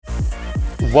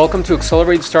Welcome to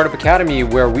Accelerated Startup Academy,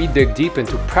 where we dig deep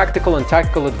into practical and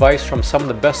tactical advice from some of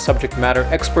the best subject matter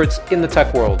experts in the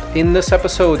tech world. In this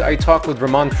episode, I talk with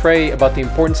Ramon Frey about the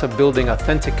importance of building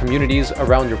authentic communities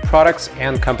around your products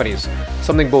and companies,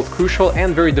 something both crucial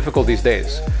and very difficult these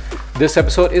days. This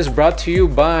episode is brought to you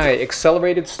by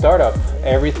Accelerated Startup,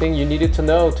 everything you needed to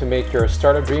know to make your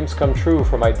startup dreams come true,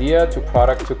 from idea to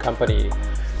product to company.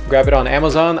 Grab it on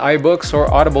Amazon, iBooks,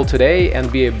 or Audible today and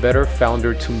be a better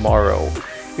founder tomorrow.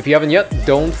 If you haven't yet,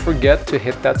 don't forget to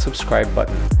hit that subscribe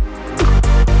button.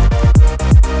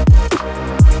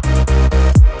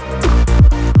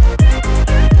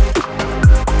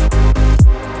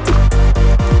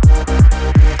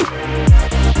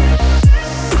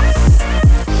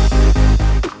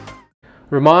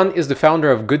 Ramon is the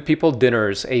founder of Good People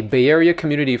Dinners, a Bay Area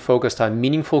community focused on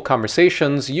meaningful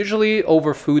conversations, usually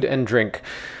over food and drink.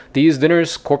 These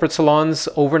dinners, corporate salons,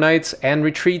 overnights, and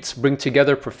retreats bring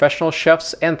together professional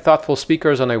chefs and thoughtful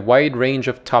speakers on a wide range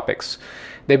of topics.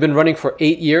 They've been running for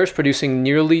 8 years, producing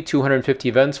nearly 250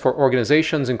 events for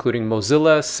organizations including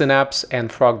Mozilla, Synapse,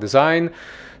 and Frog Design.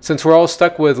 Since we're all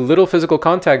stuck with little physical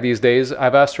contact these days,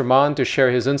 I've asked Ramon to share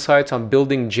his insights on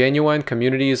building genuine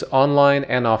communities online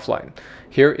and offline.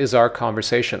 Here is our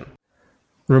conversation.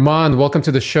 Ramon, welcome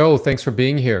to the show. Thanks for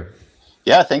being here.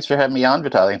 Yeah, thanks for having me on,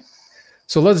 Vitaly.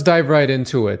 So let's dive right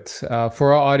into it.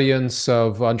 For our audience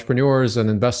of entrepreneurs and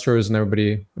investors and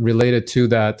everybody related to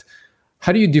that,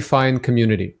 how do you define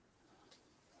community?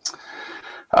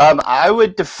 I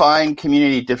would define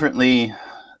community differently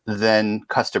than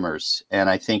customers. And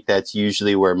I think that's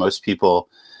usually where most people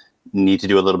need to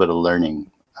do a little bit of learning.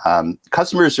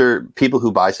 Customers are people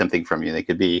who buy something from you. They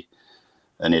could be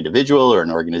an individual or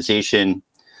an organization.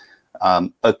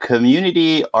 A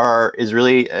community is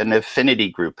really an affinity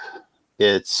group.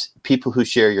 It's people who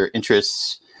share your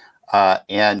interests.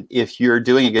 And if you're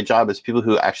doing a good job, it's people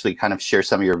who actually kind of share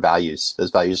some of your values.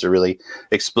 Those values are really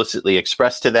explicitly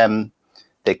expressed to them.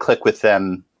 They click with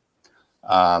them.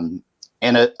 And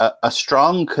a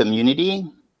strong community,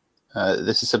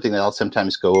 this is something that I'll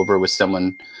sometimes go over with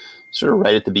someone sort of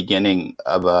right at the beginning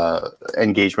of a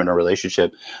engagement or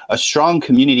relationship. A strong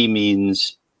community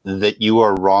means that you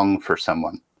are wrong for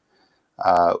someone,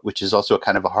 which is also a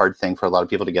kind of a hard thing for a lot of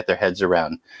people to get their heads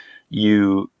around.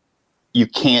 You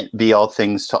can't be all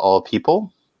things to all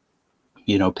people.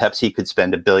 You know, Pepsi could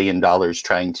spend $1 billion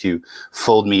trying to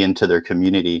fold me into their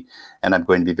community, and I'm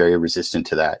going to be very resistant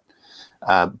to that.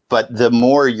 But the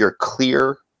more you're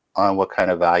clear on what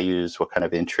kind of values, what kind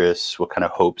of interests, what kind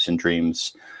of hopes and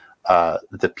dreams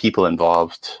the people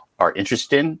involved are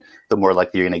interested in, the more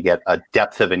likely you're going to get a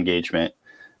depth of engagement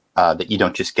that you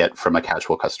don't just get from a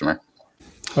casual customer.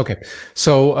 Okay,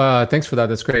 so thanks for that.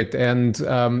 That's great. And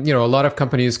a lot of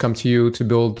companies come to you to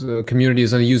build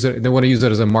communities and they want to use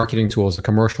it as a marketing tool, as a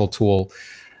commercial tool.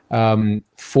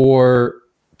 For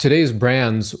today's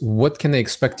brands, what can they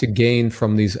expect to gain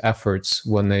from these efforts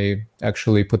when they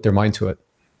actually put their mind to it?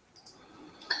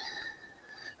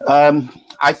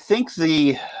 I think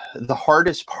the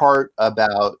hardest part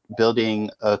about building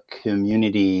a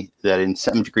community that in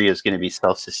some degree is going to be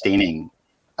self-sustaining,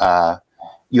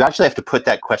 you actually have to put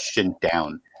that question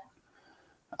down.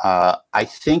 I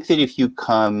think that if you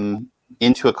come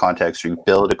into a context, or you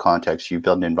build a context, you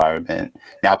build an environment,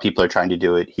 now people are trying to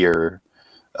do it here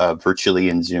virtually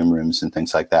in Zoom rooms and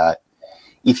things like that.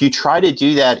 If you try to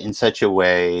do that in such a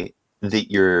way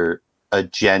that your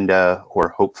agenda or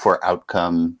hope for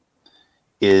outcome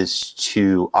is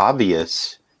too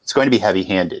obvious, it's going to be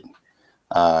heavy-handed,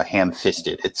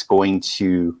 ham-fisted. It's going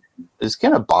to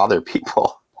bother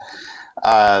people.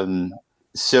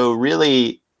 So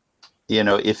really,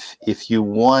 if you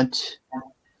want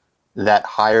that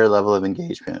higher level of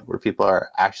engagement where people are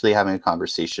actually having a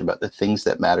conversation about the things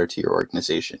that matter to your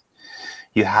organization,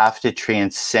 you have to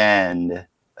transcend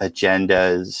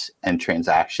agendas and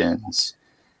transactions,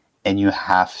 and you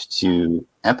have to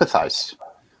empathize.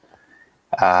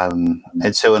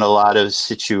 And so in a lot of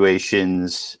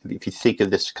situations, if you think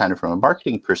of this kind of from a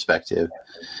marketing perspective,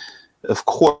 of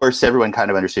course, everyone kind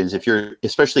of understands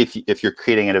especially if you're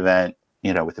creating an event,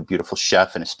 with a beautiful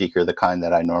chef and a speaker, the kind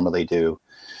that I normally do,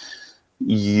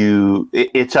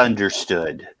 it's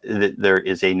understood that there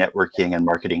is a networking and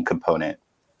marketing component.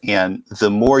 And the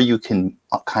more you can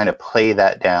kind of play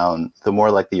that down, the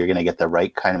more likely you're going to get the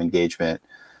right kind of engagement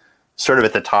sort of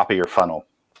at the top of your funnel.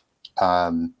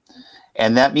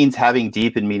 And that means having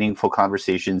deep and meaningful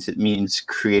conversations. It means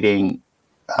creating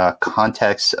a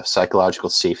context of psychological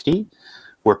safety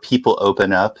where people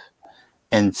open up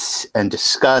and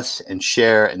discuss and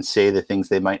share and say the things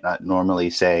they might not normally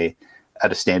say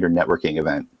at a standard networking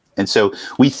event. And so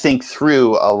we think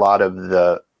through a lot of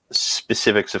the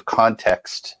specifics of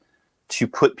context to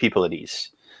put people at ease,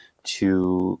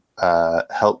 to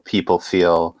help people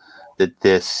feel that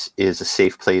this is a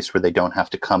safe place where they don't have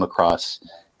to come across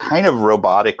kind of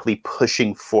robotically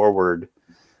pushing forward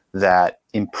that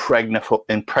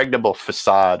impregnable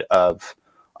facade of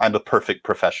I'm a perfect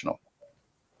professional.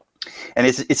 And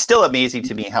it's still amazing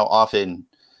to me how often,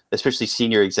 especially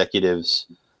senior executives,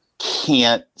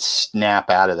 can't snap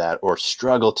out of that or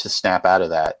struggle to snap out of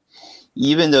that,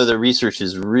 even though the research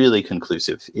is really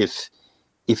conclusive.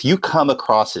 If you come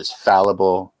across as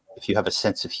fallible, if you have a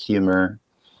sense of humor,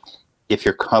 if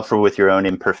you're comfortable with your own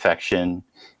imperfection,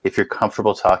 if you're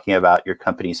comfortable talking about your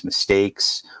company's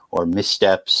mistakes or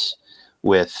missteps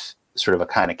with sort of a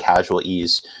kind of casual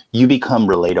ease, you become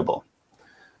relatable.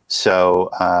 So,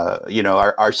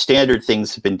 our standard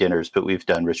things have been dinners, but we've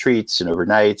done retreats and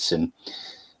overnights, and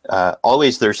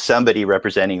always there's somebody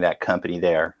representing that company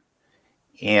there.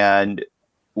 And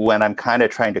when I'm kind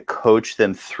of trying to coach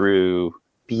them through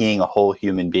being a whole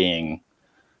human being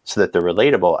so that they're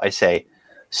relatable, I say,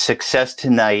 success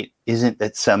tonight isn't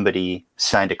that somebody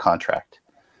signed a contract.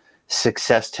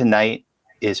 Success tonight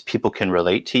is people can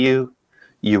relate to you,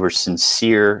 you were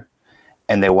sincere,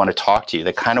 and they want to talk to you.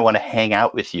 They kind of want to hang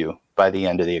out with you by the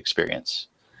end of the experience.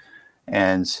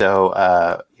 And so,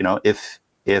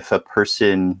 if a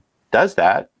person does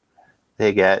that,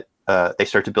 they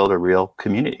start to build a real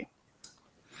community.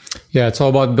 Yeah, it's all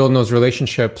about building those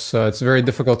relationships. It's very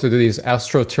difficult to do these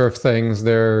AstroTurf things.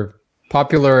 They're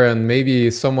popular and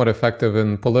maybe somewhat effective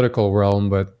in political realm,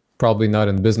 but probably not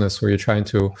in business where you're trying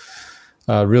to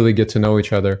really get to know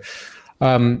each other.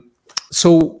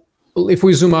 So if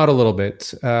we zoom out a little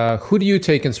bit, who do you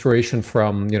take inspiration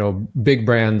from, big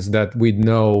brands that we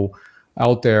know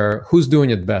out there? Who's doing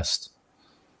it best?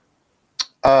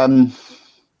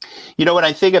 When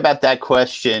I think about that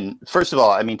question, first of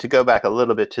all, to go back a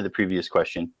little bit to the previous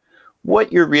question,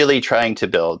 what you're really trying to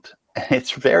build,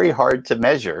 it's very hard to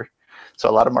measure. So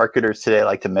a lot of marketers today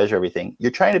like to measure everything.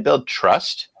 You're trying to build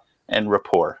trust and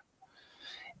rapport.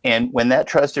 And when that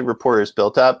trust and rapport is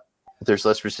built up, there's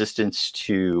less resistance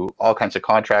to all kinds of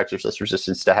contracts. There's less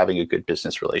resistance to having a good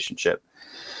business relationship.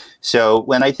 So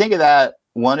when I think of that,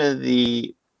 one of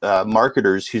the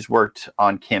marketers who's worked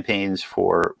on campaigns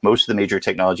for most of the major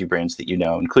technology brands that you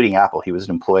know, including Apple, he was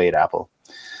an employee at Apple,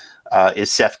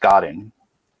 is Seth Godin.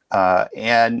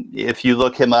 And if you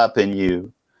look him up and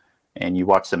you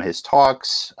watch some of his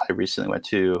talks, I recently went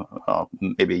to,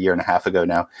 maybe a year and a half ago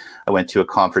now, I went to a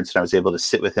conference and I was able to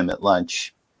sit with him at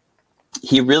lunch.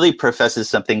 He really professes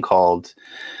something called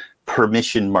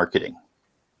permission marketing,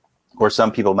 or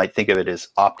some people might think of it as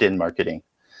opt-in marketing.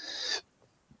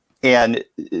 And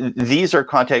these are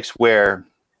contexts where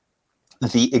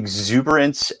the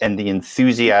exuberance and the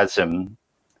enthusiasm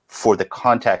for the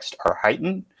context are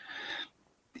heightened,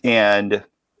 and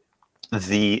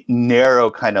the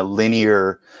narrow kind of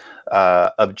linear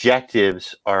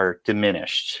objectives are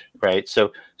diminished, right?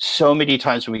 So many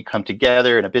times when we come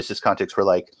together in a business context, we're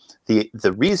like,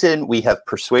 the reason we have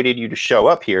persuaded you to show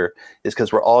up here is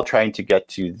because we're all trying to get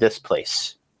to this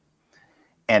place.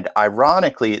 And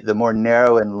ironically, the more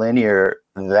narrow and linear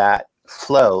that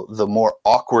flow, the more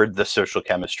awkward the social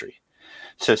chemistry.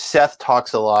 So Seth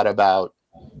talks a lot about,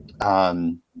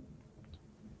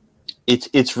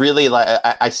 it's really like,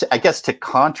 I guess to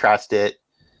contrast it,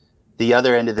 the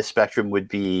other end of the spectrum would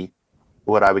be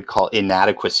what I would call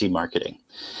inadequacy marketing.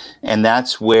 And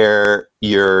that's where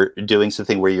you're doing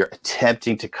something where you're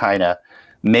attempting to kind of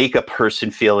make a person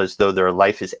feel as though their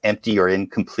life is empty or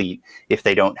incomplete if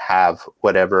they don't have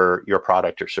whatever your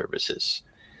product or service is.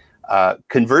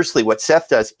 Conversely, what Seth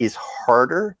does is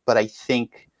harder, but I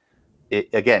think,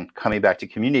 again, coming back to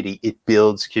community, it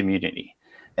builds community.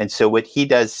 And so what he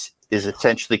does is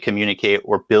essentially communicate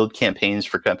or build campaigns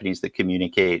for companies that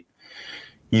communicate,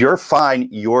 you're fine,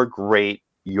 you're great,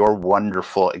 you're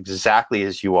wonderful exactly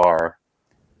as you are.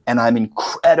 And I'm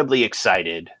incredibly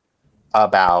excited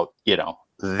about,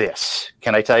 this.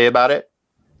 Can I tell you about it?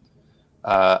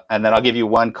 And then I'll give you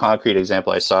one concrete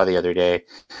example I saw the other day.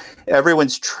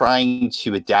 Everyone's trying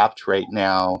to adapt right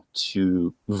now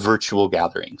to virtual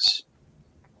gatherings.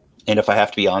 And if I have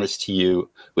to be honest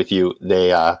with you,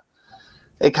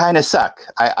 they kind of suck.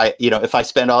 If I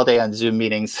spend all day on Zoom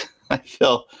meetings, I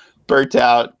feel burnt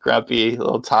out, grumpy, a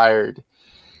little tired.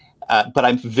 But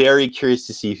I'm very curious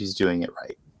to see who's doing it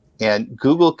right. And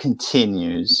Google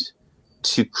continues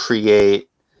to create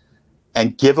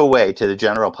and give away to the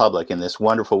general public in this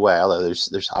wonderful way, although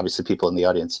there's obviously people in the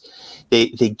audience. They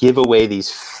give away these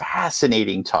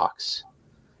fascinating talks.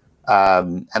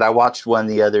 And I watched one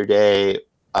the other day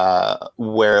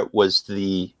where it was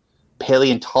the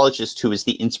paleontologist who was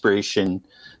the inspiration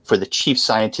for the chief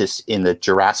scientist in the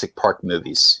Jurassic Park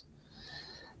movies.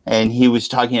 And he was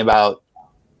talking about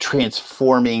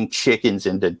transforming chickens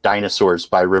into dinosaurs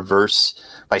by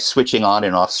switching on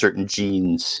and off certain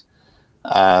genes.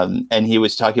 And he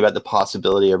was talking about the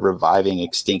possibility of reviving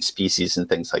extinct species and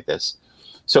things like this.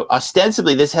 So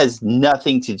ostensibly, this has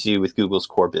nothing to do with Google's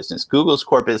core business. Google's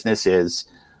core business is,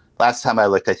 last time I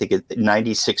looked, I think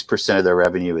 96% of their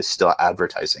revenue is still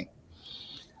advertising.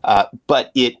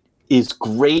 But it is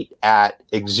great at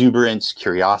exuberance,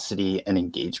 curiosity, and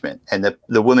engagement. And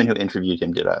the woman who interviewed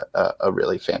him did a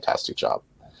really fantastic job.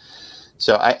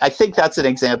 So I think that's an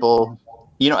example.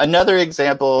 Another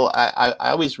example, I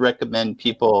always recommend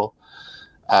people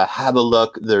have a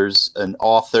look. There's an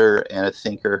author and a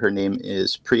thinker. Her name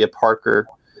is Priya Parker.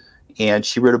 And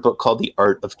she wrote a book called The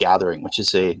Art of Gathering, which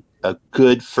is a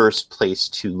good first place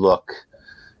to look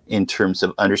in terms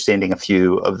of understanding a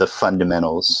few of the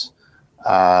fundamentals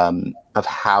of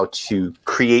how to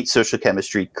create social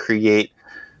chemistry, create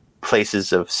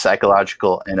places of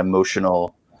psychological and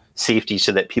emotional safety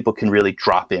so that people can really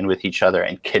drop in with each other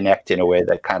and connect in a way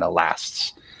that kind of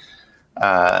lasts.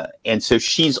 And so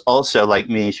she's also like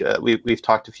me. We've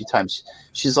talked a few times.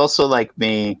 She's also like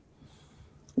me,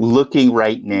 looking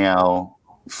right now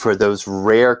for those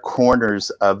rare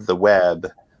corners of the web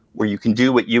where you can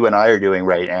do what you and I are doing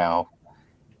right now,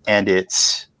 and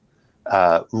it's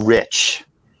rich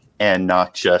and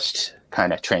not just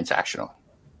kind of transactional.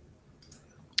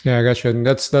 Yeah, I got you. And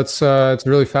that's it's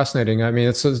really fascinating. I mean,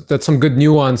 that's some good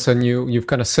nuance, and you've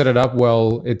kind of set it up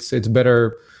well. It's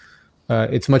better.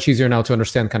 It's much easier now to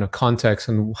understand kind of context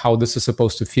and how this is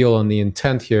supposed to feel, and the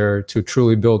intent here to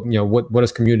truly build. What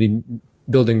does community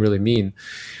building really mean?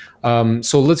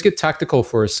 So let's get tactical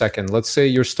for a second. Let's say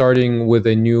you're starting with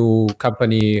a new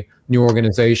company, new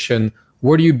organization.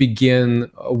 Where do you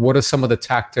begin? What are some of the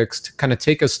tactics to kind of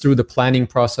take us through the planning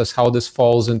process, how this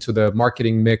falls into the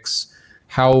marketing mix,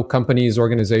 how companies,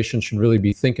 organizations should really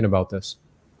be thinking about this?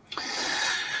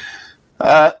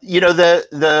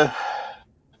 The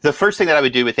first thing that I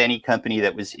would do with any company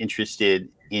that was interested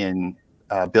in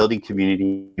building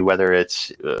community, whether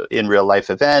it's in real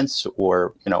life events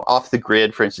or off the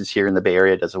grid, for instance, here in the Bay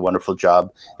Area does a wonderful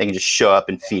job. They can just show up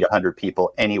and feed 100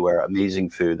 people anywhere. Amazing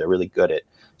food. They're really good at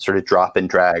sort of drop and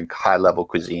drag, high level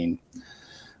cuisine.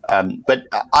 But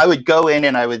I would go in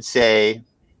and I would say,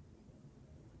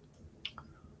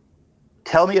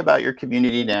 tell me about your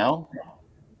community now.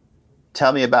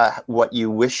 Tell me about what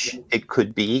you wish it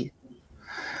could be,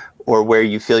 or where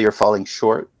you feel you're falling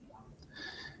short.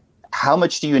 How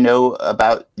much do you know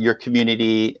about your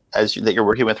community that you're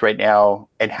working with right now,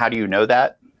 and how do you know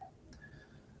that?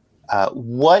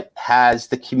 What has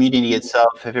the community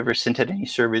itself, have you ever sent out any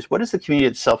surveys, what has the community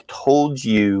itself told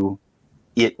you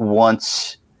it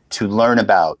wants to learn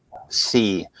about,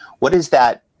 see? What is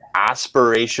that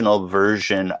aspirational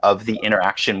version of the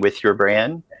interaction with your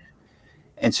brand?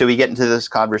 And so we get into this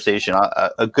conversation.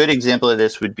 A good example of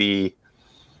this would be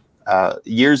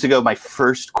years ago, my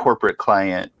first corporate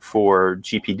client for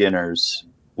GP Dinners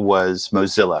was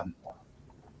Mozilla.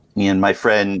 And my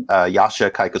friend Yasha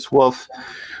Kaikos-Wolf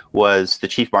was the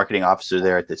chief marketing officer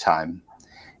there at the time.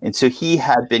 And so he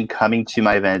had been coming to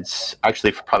my events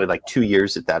actually for probably like 2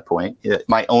 years at that point,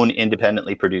 my own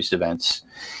independently produced events,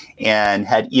 and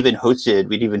had even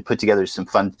we'd even put together some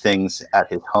fun things at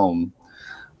his home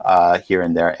here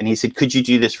and there. And he said, could you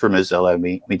do this for Mozilla? And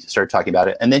we started talking about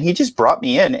it. And then he just brought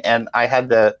me in, and I had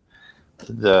the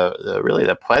really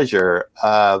the pleasure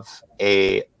of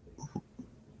a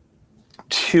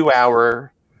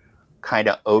 2-hour kind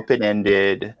of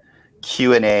open-ended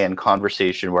Q&A and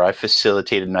conversation where I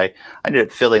facilitated, and I ended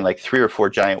up filling like 3 or 4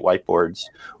 giant whiteboards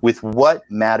with what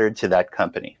mattered to that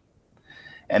company.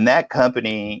 And that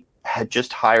company had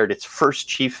just hired its first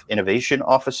chief innovation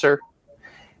officer,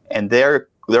 and their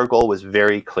goal was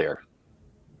very clear.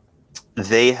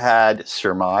 They had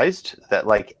surmised that,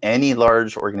 like any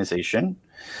large organization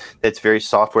that's very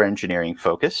software engineering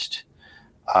focused,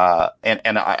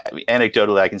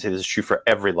 anecdotally, I can say this is true for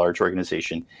every large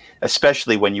organization,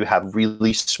 especially when you have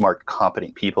really smart,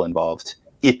 competent people involved,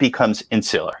 it becomes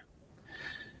insular.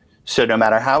 So no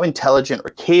matter how intelligent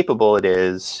or capable it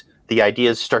is, the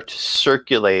ideas start to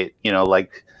circulate,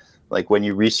 like when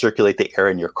you recirculate the air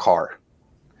in your car.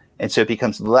 And so it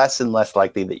becomes less and less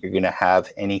likely that you're going to have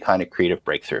any kind of creative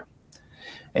breakthrough.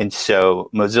 And so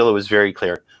Mozilla was very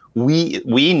clear.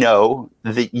 We know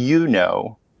that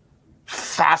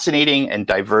fascinating and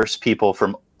diverse people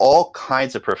from all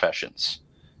kinds of professions.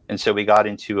 And so we got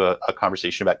into a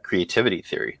conversation about creativity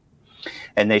theory.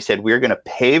 And they said, we're going to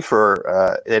pay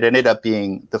for, it ended up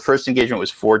being, the first engagement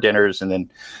was 4 dinners, and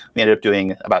then we ended up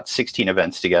doing about 16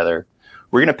 events together.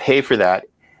 We're going to pay for that,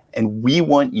 and we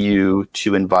want you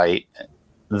to invite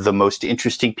the most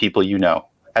interesting people you know,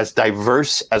 as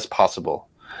diverse as possible.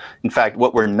 In fact,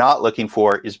 what we're not looking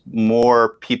for is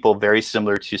more people very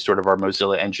similar to sort of our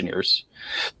Mozilla engineers.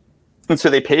 And so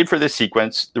they paid for this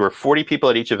sequence. There were 40 people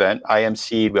at each event. I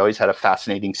emceed. We always had a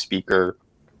fascinating speaker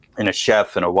and a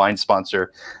chef and a wine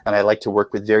sponsor. And I like to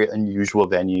work with very unusual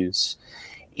venues.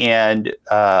 And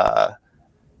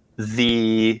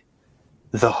the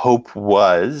hope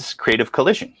was creative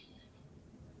collision.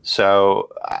 So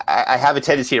I have a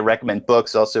tendency to recommend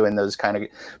books also in those kind of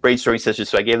brainstorming sessions.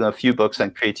 So I gave them a few books on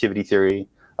creativity theory.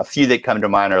 A few that come to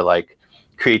mind are like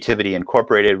Creativity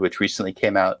Incorporated, which recently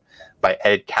came out by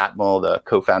Ed Catmull, the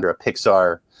co-founder of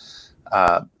Pixar.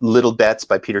 Little Bets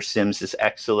by Peter Sims is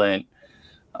excellent.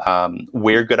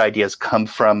 Where Good Ideas Come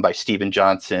From by Steven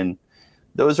Johnson.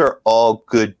 Those are all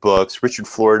good books. Richard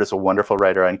Florida is a wonderful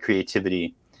writer on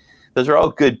creativity. Those are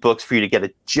all good books for you to get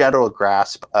a general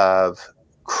grasp of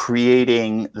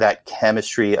creating that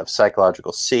chemistry of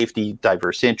psychological safety,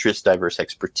 diverse interests, diverse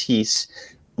expertise,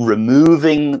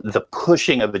 removing the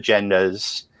pushing of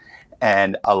agendas,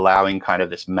 and allowing kind of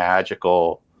this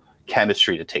magical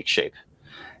chemistry to take shape.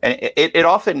 And it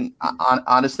often,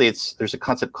 honestly, there's a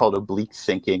concept called oblique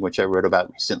thinking, which I wrote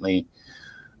about recently,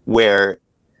 where,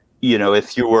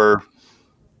 if you're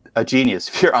a genius,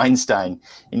 if you're Einstein,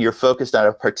 and you're focused on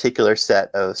a particular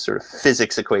set of sort of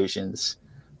physics equations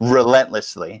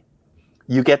relentlessly,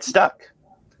 you get stuck.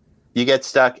 You get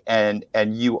stuck, and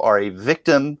you are a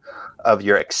victim of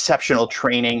your exceptional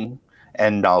training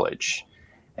and knowledge.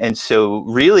 And so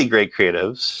really great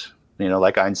creatives,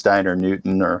 like Einstein or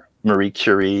Newton or Marie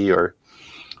Curie or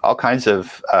all kinds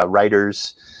of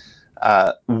writers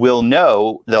they'll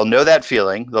know that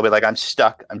feeling. They'll be like, I'm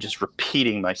stuck. I'm just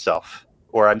repeating myself.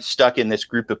 Or I'm stuck in this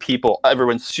group of people.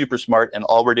 Everyone's super smart and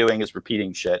all we're doing is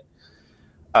repeating shit.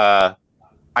 I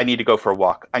need to go for a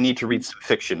walk. I need to read some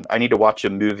fiction. I need to watch a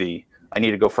movie. I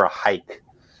need to go for a hike.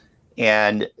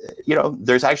 And,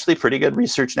 there's actually pretty good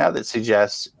research now that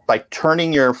suggests by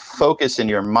turning your focus in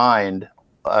your mind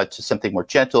to something more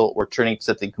gentle or turning to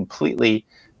something completely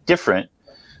different,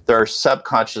 there are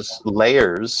subconscious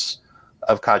layers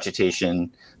of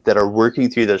cogitation that are working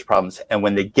through those problems. And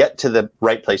when they get to the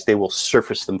right place, they will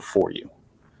surface them for you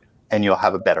and you'll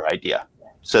have a better idea.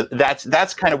 So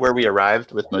that's kind of where we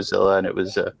arrived with Mozilla. And it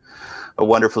was a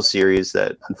wonderful series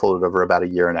that unfolded over about a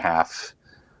year and a half.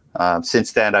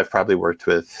 Since then, I've probably worked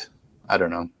with,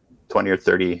 20 or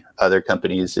 30 other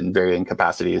companies in varying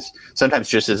capacities, sometimes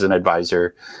just as an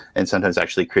advisor and sometimes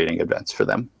actually creating events for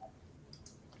them.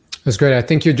 That's great. I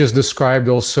think you just described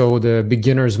also the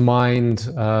beginner's mind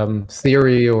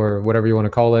theory, or whatever you want to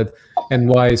call it, and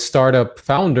why startup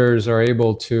founders are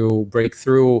able to break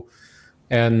through,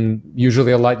 and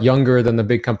usually a lot younger than the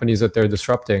big companies that they're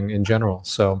disrupting in general.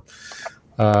 So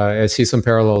I see some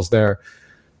parallels there.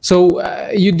 So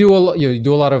you do a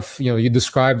lot of, you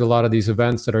described a lot of these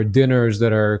events that are dinners,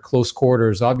 that are close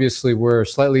quarters. Obviously, we're a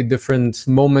slightly different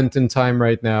moment in time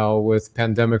right now with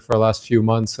pandemic for the last few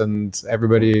months and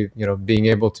everybody, being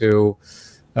able to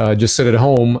just sit at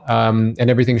home and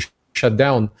everything shut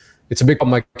down. It's a big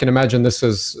problem. I can imagine this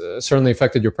has certainly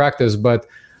affected your practice, but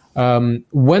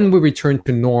when we return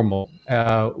to normal,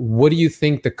 what do you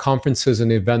think the conferences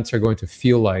and events are going to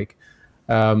feel like?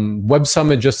 Web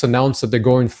Summit just announced that they're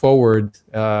going forward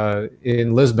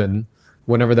in Lisbon,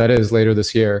 whenever that is, later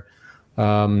this year.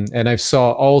 And I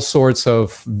saw all sorts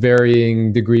of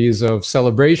varying degrees of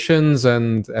celebrations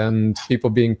and people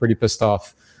being pretty pissed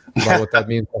off about what that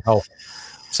means for health.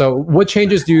 So what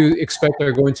changes do you expect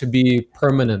are going to be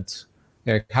permanent?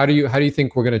 How do you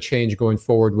think we're going to change going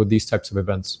forward with these types of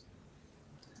events?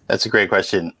 That's a great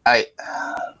question. I'm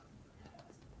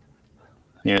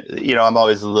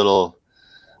always a little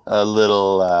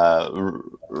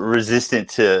resistant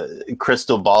to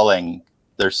crystal balling.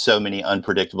 There's so many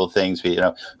unpredictable things.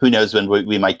 Who knows when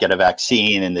we might get a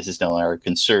vaccine and this is no longer a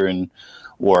concern,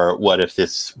 or what if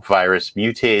this virus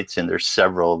mutates and there's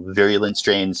several virulent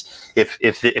strains? If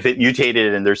it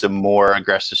mutated and there's a more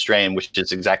aggressive strain, which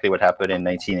is exactly what happened in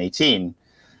 1918,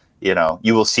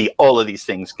 you will see all of these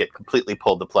things get completely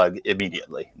pulled the plug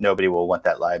immediately. Nobody will want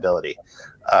that liability.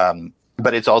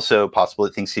 But it's also possible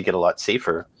that things could get a lot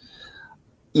safer.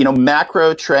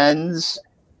 Macro trends,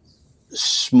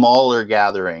 smaller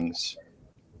gatherings,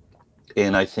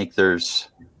 and I think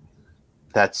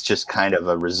that's just kind of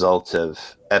a result of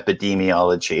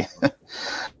epidemiology.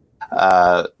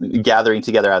 Gathering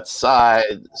together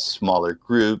outside, smaller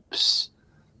groups,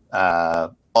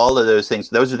 all of those things,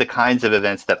 those are the kinds of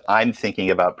events that I'm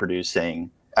thinking about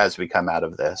producing as we come out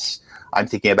of this. I'm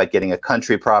thinking about getting a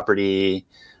country property.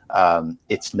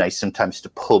 It's nice sometimes to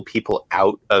pull people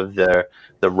out of the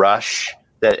rush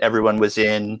that everyone was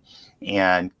in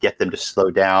and get them to slow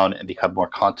down and become more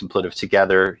contemplative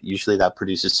together. Usually that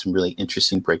produces some really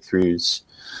interesting breakthroughs.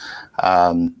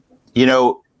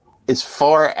 As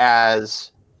far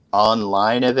as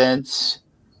online events,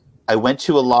 I went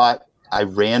to a lot. I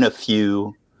ran a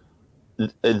few.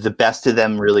 The best of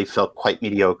them really felt quite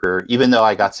mediocre. Even though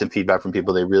I got some feedback from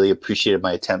people, they really appreciated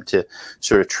my attempt to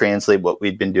sort of translate what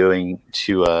we'd been doing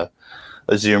to a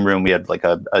Zoom room. We had like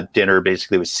a dinner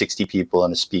basically with 60 people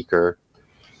and a speaker.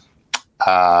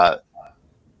 But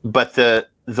the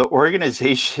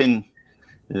organization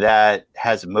that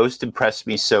has most impressed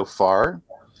me so far,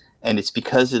 and it's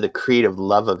because of the creative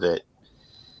love of it,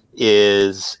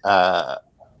 is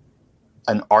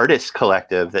an artist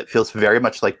collective that feels very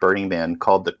much like Burning Man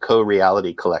called the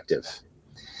Co-Reality Collective.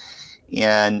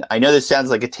 And I know this sounds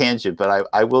like a tangent, but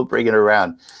I will bring it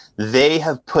around. They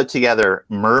have put together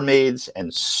mermaids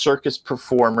and circus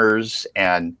performers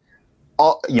and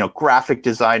all, graphic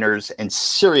designers and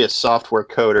serious software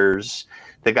coders.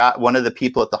 One of the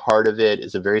people at the heart of it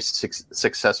is a very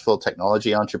successful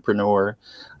technology entrepreneur.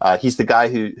 He's the guy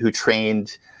who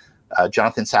trained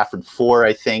Jonathan Safran Foer,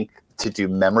 I think, to do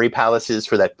memory palaces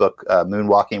for that book,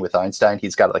 Moonwalking with Einstein.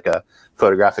 He's got like a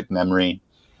photographic memory.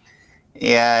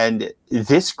 And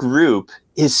this group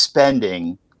is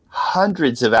spending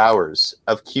hundreds of hours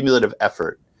of cumulative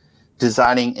effort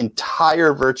designing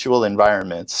entire virtual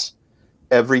environments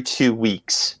every 2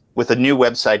 weeks with a new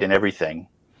website and everything,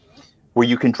 where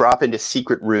you can drop into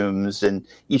secret rooms and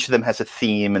each of them has a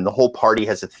theme and the whole party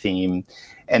has a theme.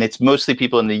 And it's mostly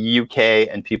people in the UK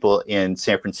and people in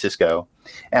San Francisco.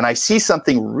 And I see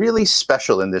something really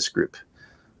special in this group.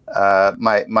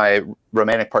 My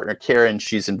romantic partner, Karen,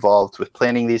 she's involved with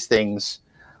planning these things.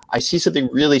 I see something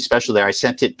really special there. I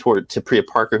sent it to Priya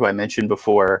Parker, who I mentioned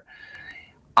before.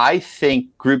 I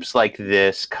think groups like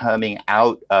this coming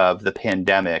out of the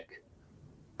pandemic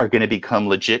are going to become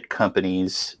legit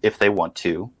companies if they want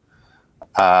to,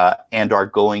 and are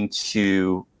going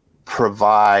to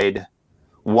provide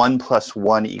 1 +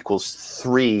 1 =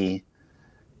 3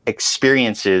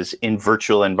 experiences in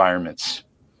virtual environments.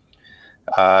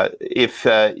 I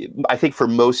think for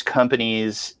most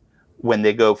companies, when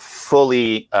they go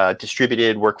fully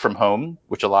distributed work from home,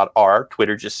 which a lot are,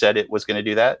 Twitter just said it was going to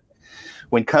do that.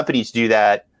 When companies do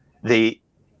that, a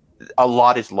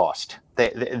lot is lost.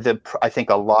 I think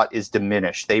a lot is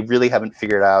diminished. They really haven't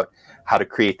figured out how to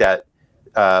create that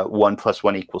 1 +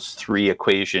 1 = 3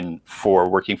 equation for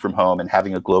working from home and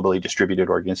having a globally distributed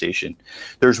organization.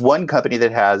 There's one company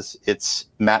that has, it's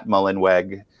Matt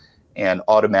Mullenweg and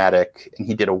Automatic, and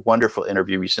he did a wonderful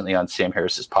interview recently on Sam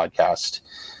Harris's podcast,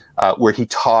 where he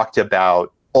talked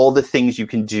about all the things you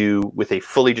can do with a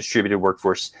fully distributed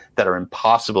workforce that are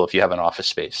impossible if you have an office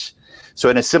space. So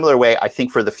in a similar way, I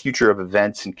think for the future of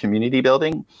events and community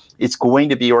building, it's going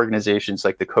to be organizations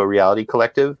like the Co-Reality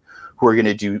Collective who are going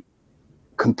to do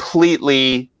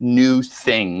completely new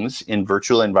things in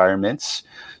virtual environments,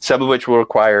 some of which will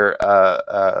require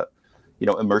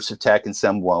immersive tech and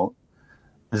some won't,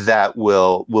 that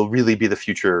will really be the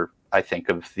future, I think,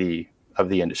 of the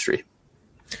industry.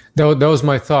 That was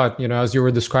my thought. As you were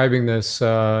describing this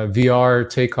VR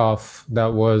takeoff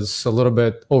that was a little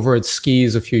bit over its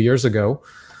skis a few years ago,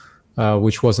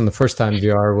 which wasn't the first time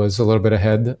VR was a little bit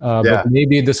ahead. But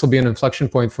maybe this will be an inflection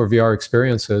point for VR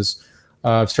experiences.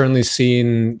 I've certainly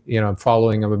seen,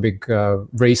 I'm a big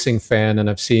racing fan, and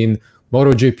I've seen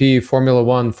MotoGP, Formula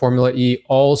One, Formula E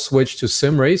all switch to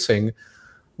sim racing,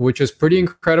 which is pretty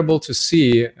incredible to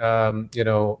see.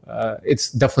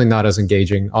 It's definitely not as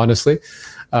engaging, honestly.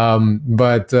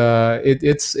 But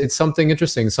it's something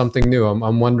interesting, something new.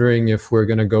 I'm wondering if we're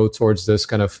going to go towards this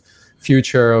kind of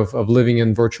future of living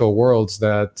in virtual worlds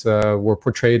that were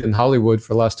portrayed in Hollywood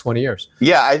for the last 20 years.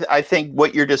 Yeah, I think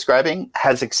what you're describing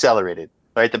has accelerated,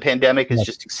 right? The pandemic has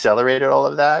just accelerated all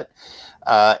of that.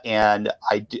 And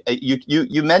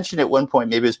you mentioned at one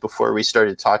point, maybe it was before we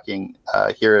started talking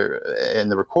here in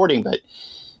the recording, but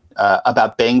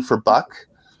about bang for buck.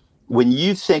 When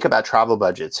you think about travel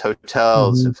budgets,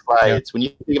 hotels and flights, when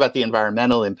you think about the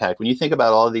environmental impact, when you think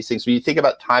about all of these things, when you think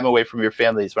about time away from your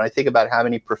families, when I think about how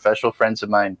many professional friends of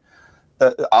mine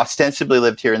ostensibly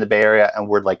lived here in the Bay Area and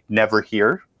were like never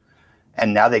here,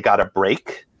 and now they got a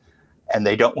break, and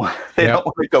they don't want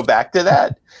to go back to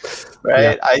that,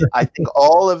 right? Yeah. I think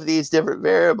all of these different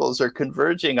variables are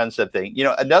converging on something.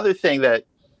 Another thing that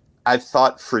I've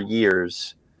thought for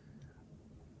years,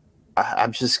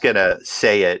 I'm just gonna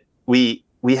say it.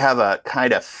 we have a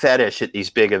kind of fetish at these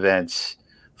big events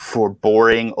for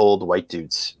boring old white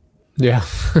dudes. Yeah.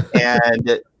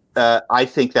 And I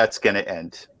think that's going to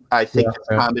end. I think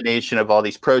the combination of all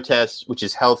these protests, which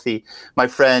is healthy. My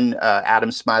friend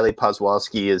Adam Smiley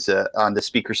Poswalski is on the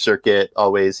speaker circuit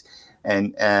always,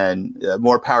 and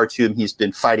more power to him. He's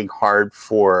been fighting hard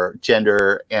for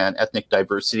gender and ethnic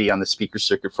diversity on the speaker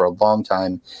circuit for a long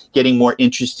time, getting more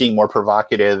interesting, more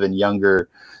provocative, and younger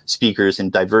speakers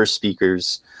and diverse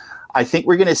speakers. I think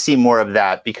we're going to see more of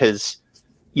that because,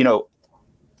 you know,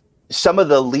 some of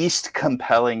the least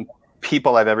compelling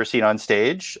people I've ever seen on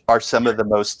stage are some of the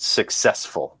most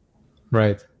successful.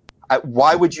 Right.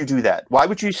 Why would you do that? Why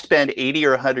would you spend 80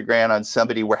 or 100 grand on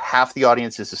somebody where half the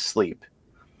audience is asleep?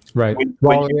 Right.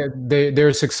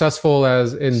 They're successful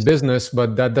as in business,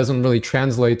 but that doesn't really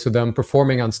translate to them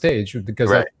performing on stage, because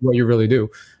that's what you really do.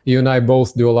 You and I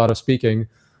both do a lot of speaking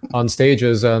on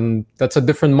stages, and that's a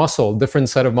different muscle, different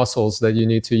set of muscles that you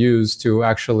need to use to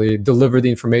actually deliver the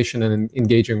information in an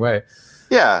engaging way.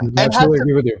 Yeah. I absolutely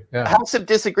agree with you. Yeah. Have some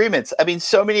disagreements. I mean,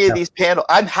 so many of these panels,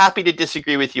 I'm happy to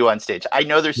disagree with you on stage. I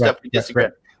know there's stuff we disagree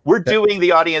on. We're doing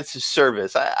the audience a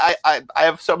service. I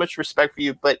have so much respect for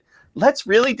you, but let's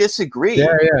really disagree.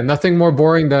 Yeah. Nothing more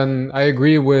boring than I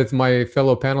agree with my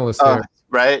fellow panelists here.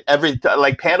 Right.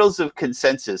 Like panels of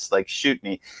consensus, like shoot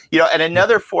me. You know, and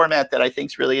another format that I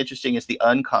think is really interesting is the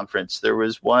Unconference. There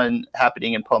was one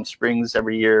happening in Palm Springs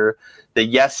every year, the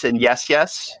Yes and Yes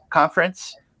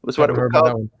Conference was what it was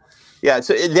called. Yeah.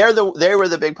 So they were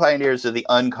the big pioneers of the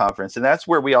Unconference, and that's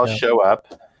where we all show up.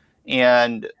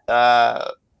 And you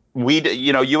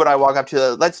and I walk up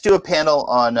to let's do a panel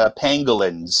on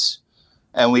pangolins.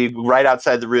 And we right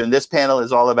outside the room, this panel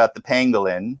is all about the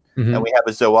pangolin, and we have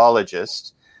a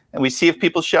zoologist, and we see if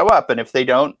people show up, and if they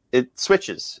don't, it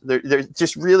switches. They're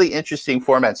just really interesting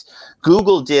formats.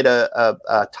 Google did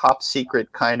a top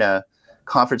secret kind of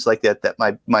conference like that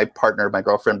my partner, my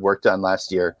girlfriend, worked on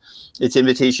last year. It's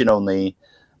invitation only.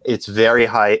 It's very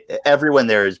high. Everyone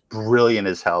there is brilliant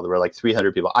as hell. There were like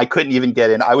 300 people. I couldn't even get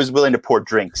in. I was willing to pour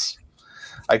drinks.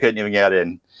 I couldn't even get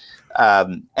in.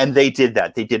 And they did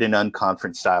that. They did an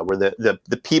Unconference style where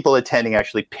the people attending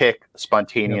actually pick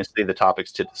spontaneously the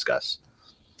topics to discuss.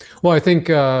 Well, I think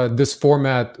this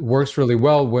format works really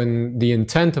well when the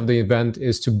intent of the event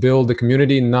is to build a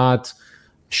community, not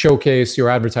showcase your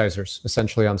advertisers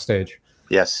essentially on stage.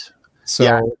 Yes.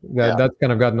 So that's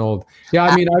kind of gotten old. Yeah,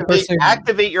 I mean, I personally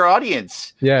activate your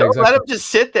audience. Yeah, don't let them just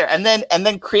sit there, and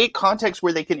then create context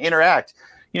where they can interact.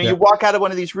 You know, you walk out of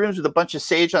one of these rooms with a bunch of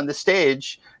sage on the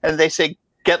stage, and they say,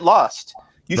 "Get lost."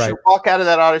 You should walk out of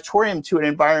that auditorium to an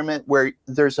environment where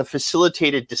there's a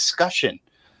facilitated discussion.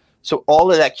 So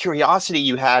all of that curiosity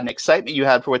you had and excitement you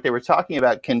had for what they were talking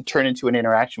about can turn into an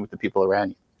interaction with the people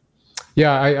around you.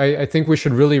 Yeah, I think we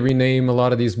should really rename a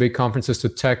lot of these big conferences to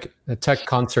tech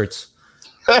concerts.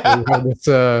 It's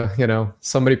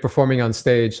somebody performing on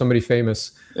stage, somebody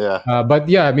famous. Yeah. But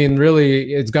yeah, I mean,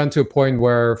 really, it's gotten to a point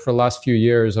where for the last few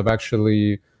years, I've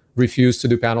actually refused to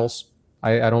do panels.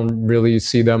 I don't really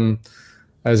see them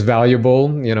as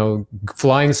valuable. You know,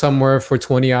 flying somewhere for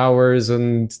 20 hours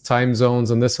and time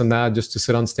zones and this and that just to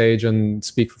sit on stage and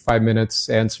speak for 5 minutes,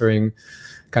 answering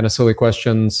kind of silly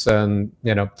questions, and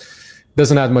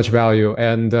doesn't add much value.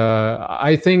 And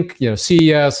I think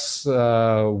CES,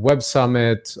 Web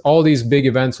Summit, all these big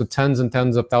events with tens and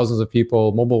tens of thousands of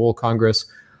people, Mobile World Congress,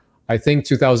 I think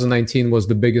 2019 was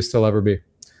the biggest it'll ever be.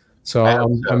 So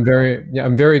I'm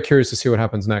very curious to see what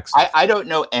happens next. I don't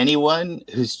know anyone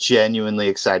who's genuinely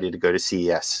excited to go to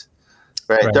CES.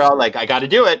 Right? They're all like, I got to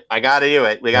do it. We got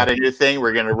a new thing.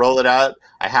 We're going to roll it out.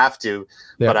 I have to.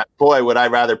 Yeah. But boy, would I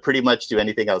rather pretty much do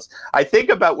anything else. I think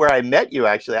about where I met you,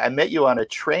 actually. I met you on a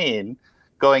train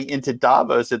going into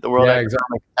Davos at the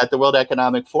World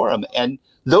Economic Forum. And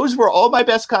those were all my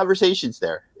best conversations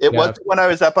there. It wasn't when I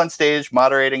was up on stage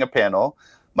moderating a panel.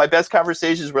 My best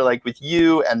conversations were like with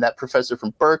you and that professor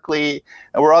from Berkeley.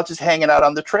 And we're all just hanging out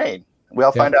on the train. We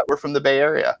all find out we're from the Bay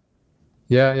Area.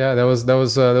 Yeah, that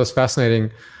was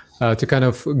fascinating to kind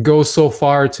of go so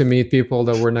far to meet people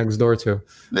that we're next door to.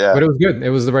 Yeah, but it was good. It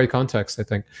was the right context, I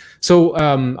think. So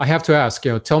I have to ask,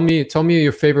 tell me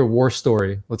your favorite war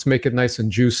story. Let's make it nice and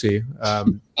juicy.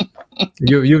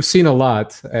 You've seen a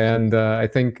lot, and I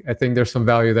think there's some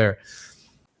value there.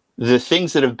 The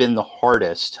things that have been the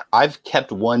hardest, I've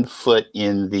kept one foot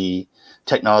in the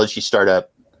technology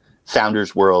startup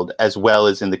founders world as well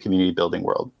as in the community building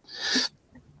world.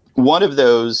 One of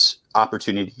those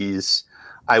opportunities,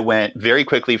 I went very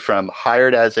quickly from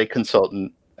hired as a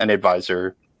consultant and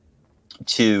advisor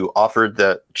to offered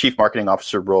the chief marketing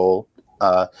officer role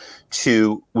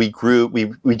to we grew,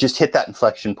 we just hit that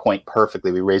inflection point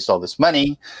perfectly. We raised all this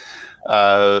money.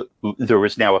 There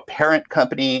was now a parent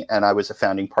company, and I was a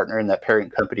founding partner in that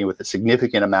parent company with a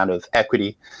significant amount of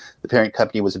equity. The parent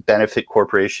company was a benefit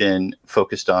corporation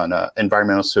focused on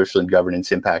environmental, social, and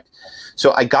governance impact.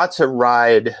 So I got to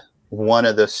ride one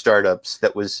of the startups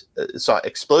that was saw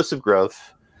explosive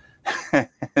growth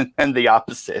and the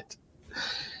opposite.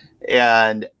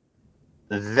 And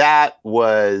that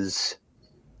was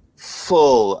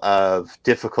full of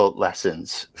difficult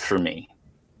lessons for me.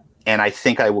 And I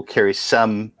think I will carry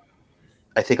a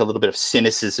little bit of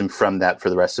cynicism from that for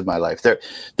the rest of my life.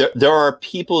 There are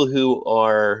people who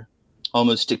are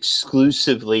almost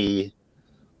exclusively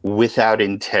without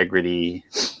integrity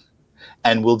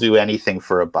and will do anything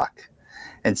for a buck.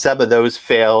 And some of those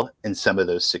fail and some of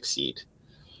those succeed.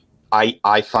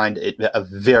 I find it a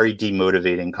very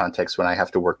demotivating context when I have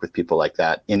to work with people like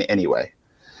that in any way.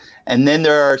 And then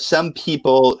there are some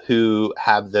people who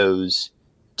have those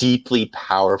deeply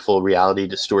powerful reality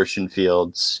distortion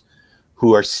fields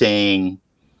who are saying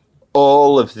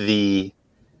all of the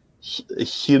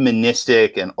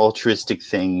humanistic and altruistic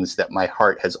things that my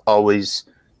heart has always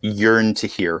yearned to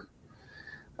hear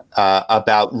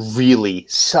about really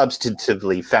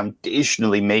substantively,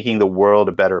 foundationally making the world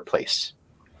a better place.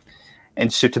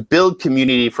 And so to build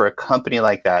community for a company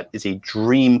like that is a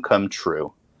dream come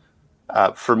true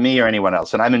for me or anyone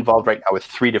else. And I'm involved right now with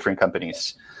 3 different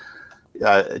companies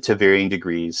to varying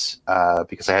degrees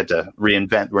because I had to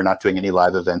reinvent. We're not doing any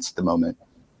live events at the moment.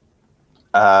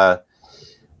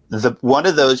 One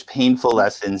of those painful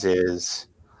lessons is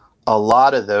a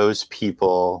lot of those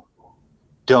people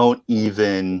don't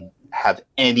even have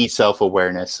any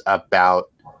self-awareness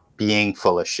about being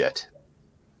full of shit.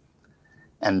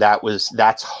 And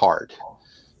that's hard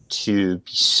to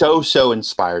be so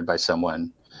inspired by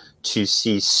someone, to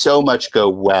see so much go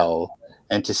well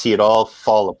and to see it all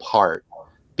fall apart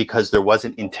because there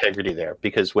wasn't integrity there.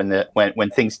 Because when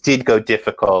things did go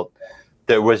difficult,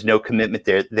 there was no commitment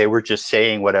there. They were just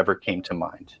saying whatever came to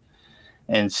mind.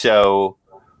 And so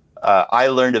I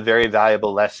learned a very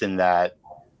valuable lesson that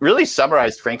really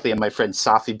summarized, frankly, in my friend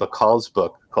Safi Bakal's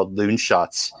book called Loon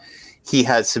Shots. He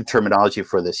has some terminology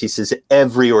for this. He says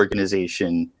every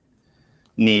organization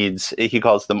needs, he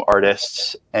calls them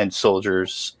artists and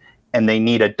soldiers, and they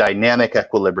need a dynamic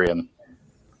equilibrium.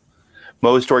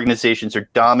 Most organizations are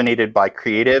dominated by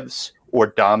creatives or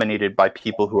dominated by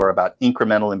people who are about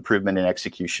incremental improvement in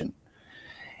execution.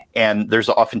 And there's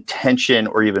often tension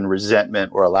or even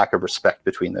resentment or a lack of respect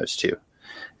between those two.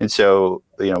 And so,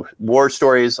 war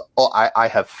stories, I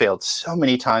have failed so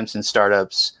many times in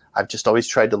startups. I've just always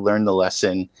tried to learn the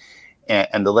lesson.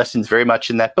 And the lesson's very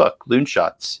much in that book, Loon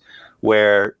Shots,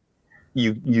 where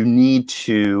you need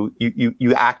to,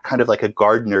 you act kind of like a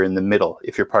gardener in the middle.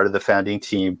 If you're part of the founding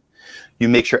team, you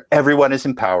make sure everyone is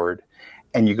empowered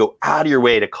and you go out of your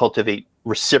way to cultivate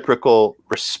reciprocal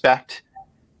respect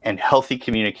and healthy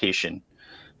communication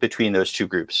between those two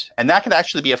groups. And that can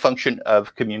actually be a function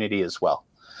of community as well,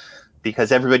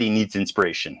 because everybody needs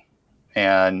inspiration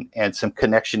and some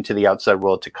connection to the outside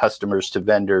world, to customers, to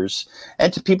vendors,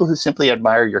 and to people who simply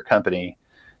admire your company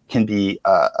can be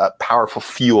a powerful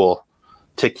fuel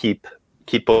to keep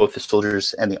both the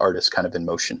soldiers and the artists kind of in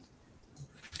motion.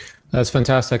 That's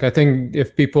fantastic. I think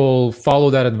if people follow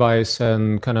that advice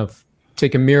and kind of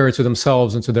take a mirror to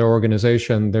themselves and to their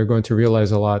organization, they're going to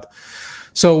realize a lot.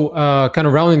 So kind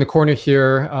of rounding the corner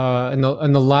here, and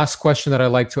the last question that I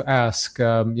like to ask,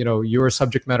 you're a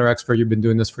subject matter expert, you've been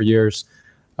doing this for years.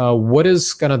 What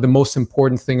is kind of the most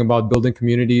important thing about building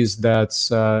communities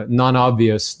that's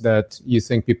non-obvious that you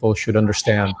think people should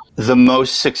understand? The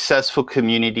most successful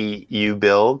community you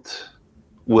build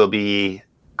will be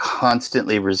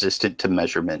constantly resistant to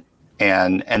measurement.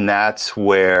 And that's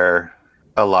where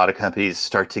a lot of companies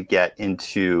start to get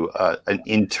into an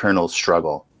internal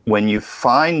struggle. When you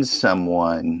find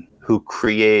someone who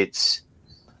creates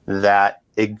that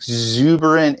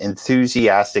exuberant,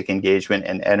 enthusiastic engagement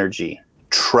and energy,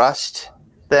 trust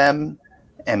them,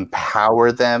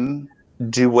 empower them,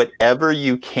 do whatever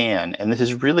you can. And this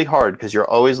is really hard because you're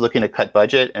always looking to cut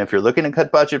budget. And if you're looking to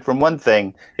cut budget from one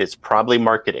thing, it's probably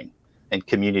marketing and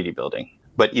community building.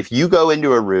 But if you go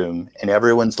into a room and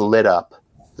everyone's lit up,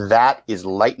 that is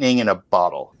lightning in a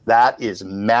bottle. That is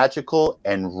magical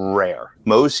and rare.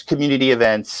 Most community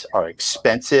events are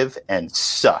expensive and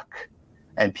suck,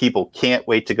 and people can't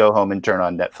wait to go home and turn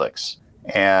on Netflix.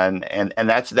 And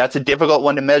that's a difficult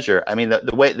one to measure. I mean,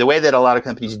 the way that a lot of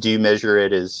companies do measure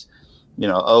it is,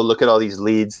 look at all these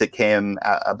leads that came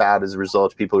about as a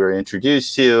result of people who were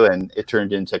introduced to, and it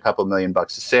turned into a couple $1 million of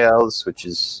sales, which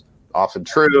is often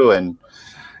true, and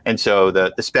so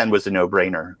the spend was a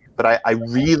no-brainer. But I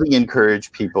really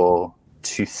encourage people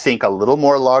to think a little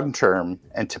more long-term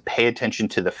and to pay attention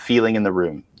to the feeling in the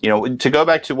room. To go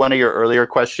back to one of your earlier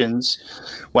questions,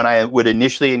 when I would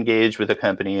initially engage with a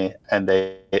company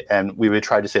and we would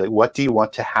try to say, like, what do you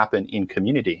want to happen in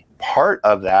community? Part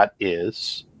of that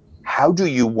is, how do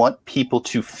you want people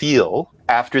to feel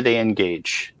after they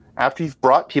engage? After you've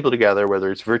brought people together,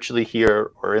 whether it's virtually here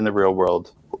or in the real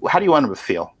world, how do you want them to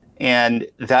feel? And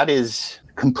that is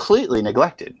completely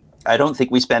neglected. I don't think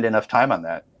we spend enough time on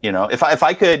that. If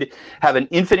I could have an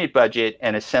infinite budget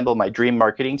and assemble my dream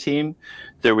marketing team,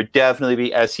 there would definitely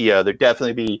be SEO. There'd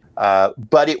definitely be,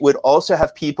 but it would also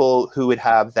have people who would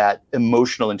have that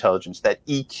emotional intelligence, that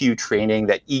EQ training,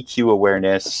 that EQ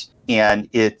awareness, and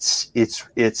it's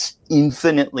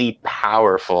infinitely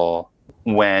powerful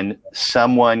when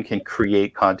someone can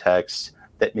create context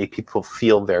that make people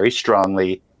feel very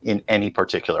strongly in any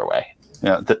particular way.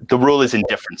 The rule is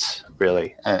indifference,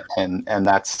 really, and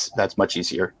that's much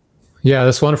easier. Yeah,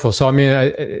 that's wonderful. So, I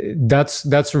mean,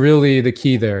 that's really the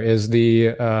key. There is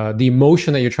the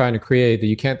emotion that you're trying to create that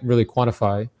you can't really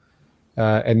quantify,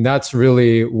 and that's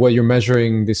really what you're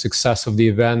measuring the success of the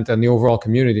event and the overall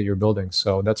community you're building.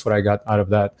 So that's what I got out of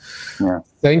that. Yeah.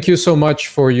 Thank you so much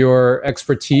for your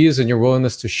expertise and your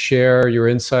willingness to share your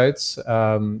insights.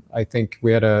 I think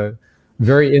we had a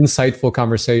very insightful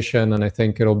conversation, and I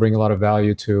think it'll bring a lot of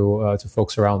value to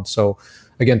folks around. So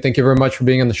again, thank you very much for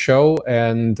being on the show,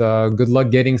 and good luck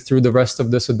getting through the rest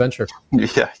of this adventure.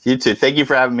 Yeah, you too. Thank you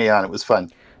for having me on. It was fun.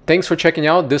 Thanks for checking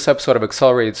out this episode of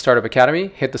Accelerated Startup Academy.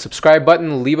 Hit the subscribe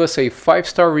button, leave us a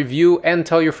 5-star review, and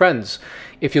tell your friends.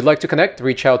 If you'd like to connect,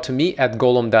 reach out to me at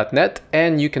golem.net,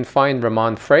 and you can find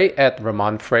Ramon Frey at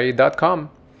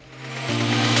ramonfrey.com.